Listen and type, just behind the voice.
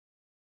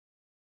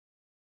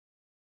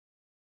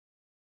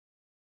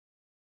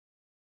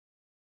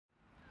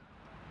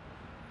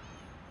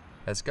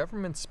As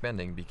government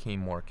spending became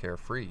more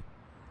carefree,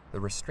 the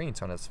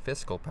restraints on its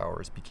fiscal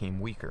powers became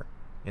weaker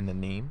in the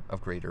name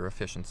of greater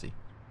efficiency.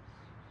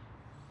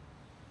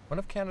 One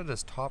of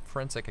Canada's top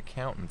forensic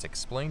accountants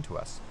explained to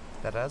us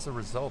that as a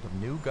result of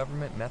new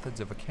government methods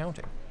of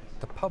accounting,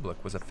 the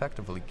public was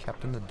effectively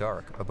kept in the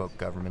dark about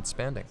government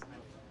spending.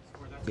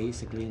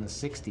 Basically in the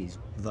 60s,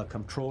 the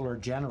Comptroller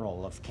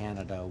General of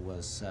Canada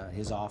was,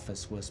 his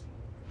office was,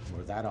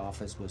 or that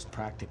office was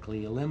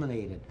practically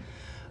eliminated.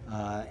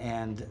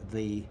 And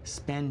the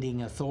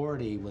spending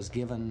authority was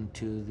given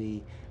to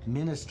the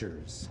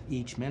ministers,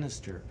 each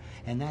minister,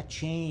 and that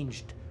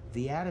changed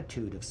the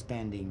attitude of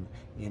spending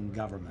in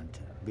government.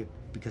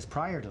 Because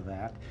prior to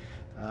that,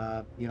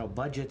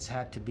 budgets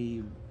had to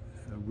be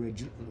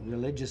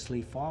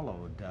religiously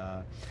followed.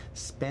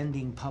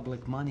 Spending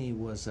public money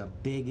was a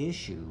big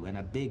issue and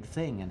a big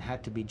thing and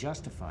had to be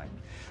justified.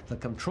 The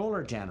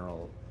Comptroller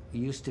General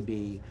used to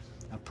be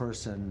a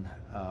person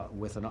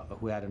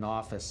who had an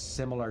office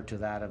similar to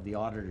that of the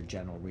Auditor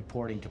General,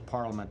 reporting to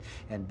Parliament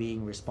and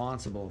being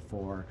responsible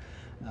for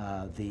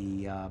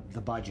the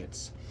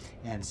budgets.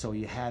 And so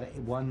you had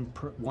one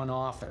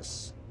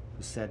office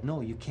who said,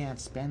 no, you can't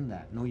spend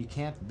that. No, you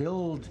can't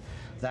build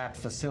that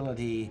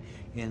facility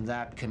in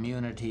that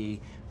community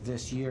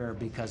this year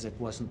because it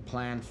wasn't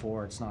planned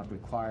for, it's not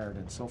required,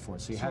 and so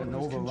forth. So you had an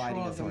overriding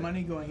authority. The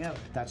money going out.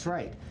 That's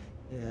right.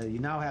 You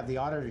now have the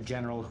Auditor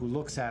General who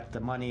looks at the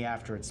money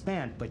after it's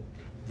spent, but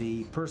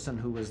the person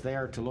who was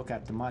there to look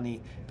at the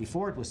money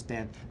before it was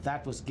spent,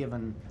 that was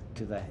given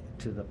to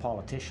the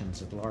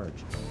politicians at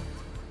large.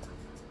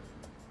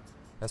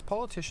 As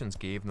politicians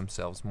gave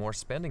themselves more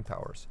spending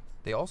powers,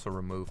 they also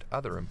removed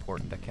other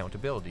important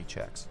accountability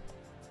checks.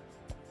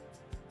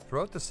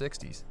 Throughout the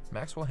 60s,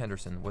 Maxwell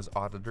Henderson was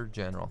Auditor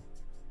General,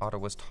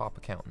 Ottawa's top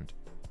accountant.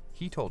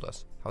 He told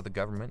us how the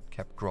government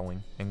kept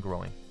growing and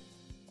growing.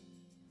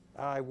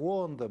 I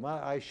warned them,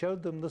 I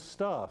showed them the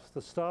staffs.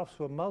 The staffs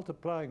were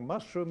multiplying,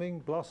 mushrooming,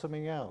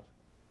 blossoming out.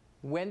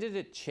 When did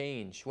it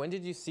change? When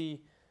did you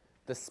see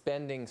the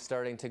spending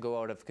starting to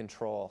go out of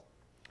control?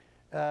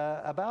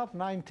 About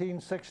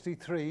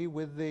 1963,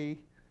 with the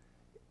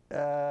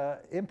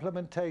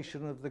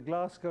implementation of the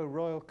Glasgow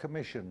Royal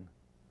Commission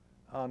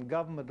on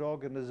Government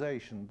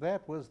Organisation.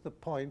 That was the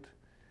point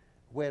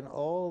when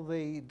all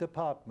the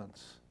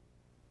departments,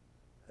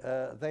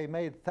 they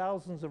made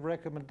thousands of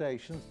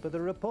recommendations, but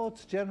the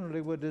reports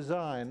generally were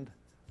designed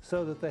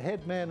so that the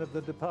head man of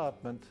the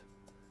department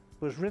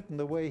was written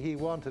the way he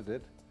wanted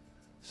it,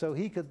 so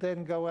he could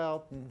then go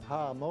out and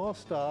hire more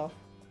staff,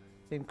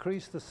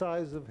 increase the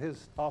size of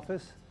his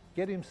office,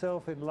 get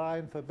himself in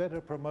line for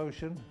better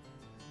promotion,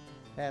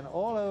 and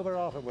all over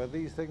Ottawa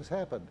these things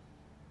happened.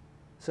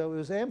 So it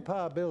was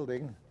empire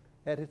building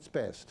at its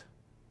best.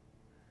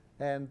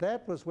 And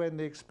that was when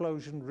the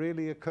explosion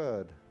really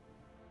occurred.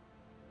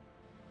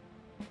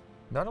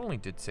 Not only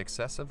did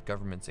successive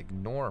governments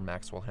ignore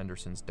Maxwell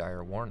Henderson's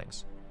dire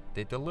warnings,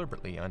 they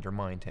deliberately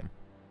undermined him.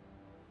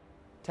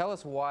 Tell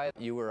us why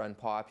you were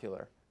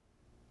unpopular.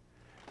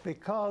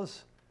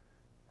 Because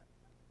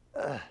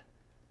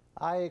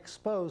I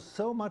exposed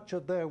so much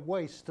of their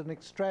waste and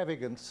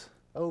extravagance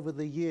over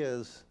the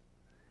years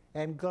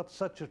and got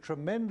such a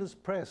tremendous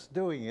press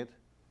doing it,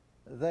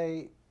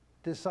 they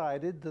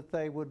decided that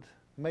they would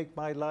make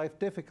my life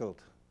difficult.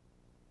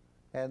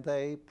 And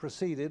they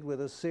proceeded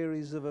with a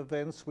series of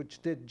events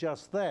which did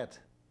just that,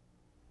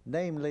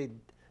 namely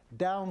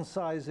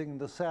downsizing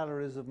the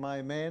salaries of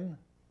my men,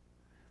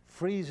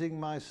 freezing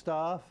my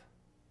staff,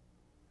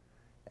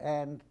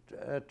 and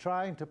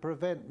trying to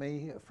prevent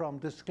me from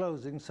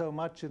disclosing so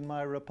much in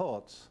my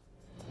reports.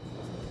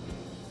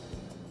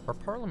 Our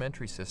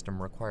parliamentary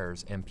system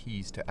requires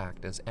MPs to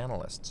act as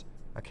analysts,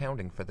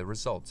 accounting for the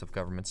results of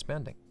government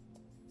spending.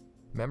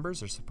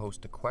 Members are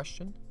supposed to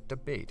question,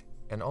 debate,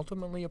 and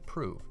ultimately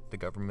approve the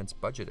government's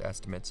budget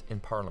estimates in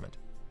Parliament.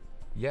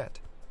 Yet,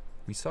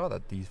 we saw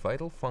that these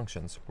vital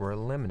functions were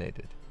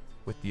eliminated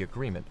with the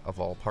agreement of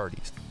all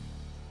parties.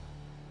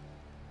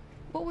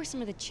 What were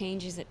some of the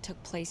changes that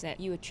took place that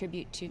you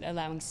attribute to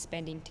allowing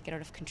spending to get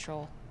out of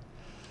control?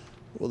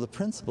 Well, the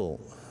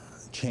principal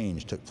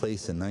change took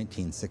place in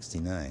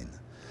 1969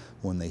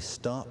 when they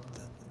stopped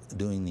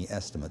doing the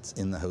estimates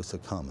in the House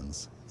of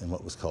Commons in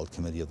what was called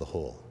Committee of the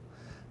Whole.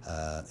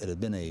 It had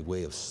been a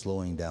way of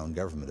slowing down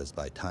government as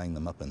by tying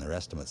them up in their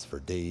estimates for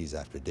days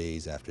after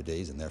days after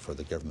days, and therefore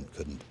the government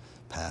couldn't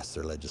pass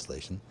their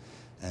legislation.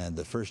 And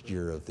the first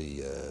year of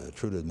the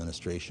Trudeau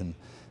administration,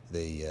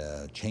 they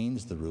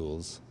changed the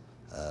rules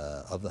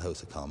of the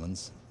House of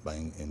Commons by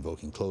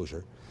invoking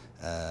closure,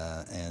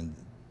 and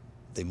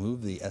they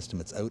moved the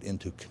estimates out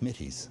into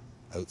committees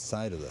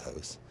outside of the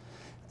House,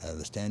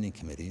 the standing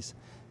committees,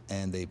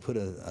 and they put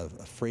a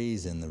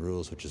phrase in the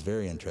rules which is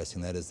very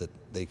interesting, that is that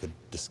they could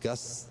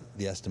discuss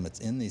the estimates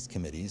in these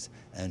committees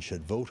and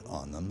should vote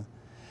on them,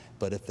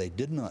 but if they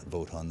did not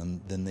vote on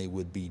them, then they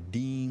would be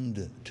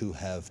deemed to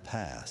have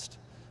passed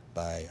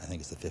by, I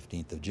think it's the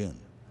 15th of June.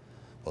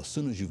 Well, as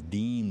soon as you've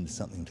deemed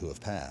something to have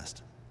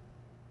passed,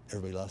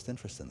 everybody lost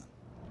interest in them.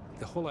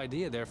 the whole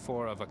idea,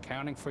 therefore, of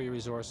accounting for your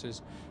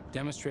resources,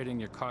 demonstrating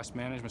your cost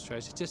management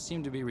strategies, just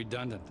seemed to be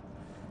redundant.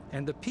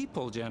 And the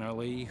people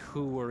generally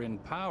who were in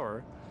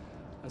power,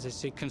 as I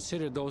say,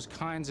 considered those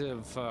kinds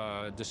of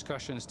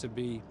discussions to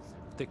be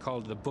what they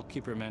called the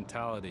bookkeeper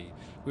mentality.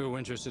 We were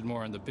interested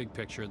more in the big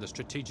picture, the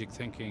strategic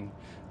thinking,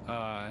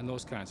 and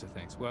those kinds of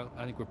things. Well,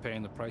 I think we're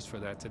paying the price for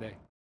that today.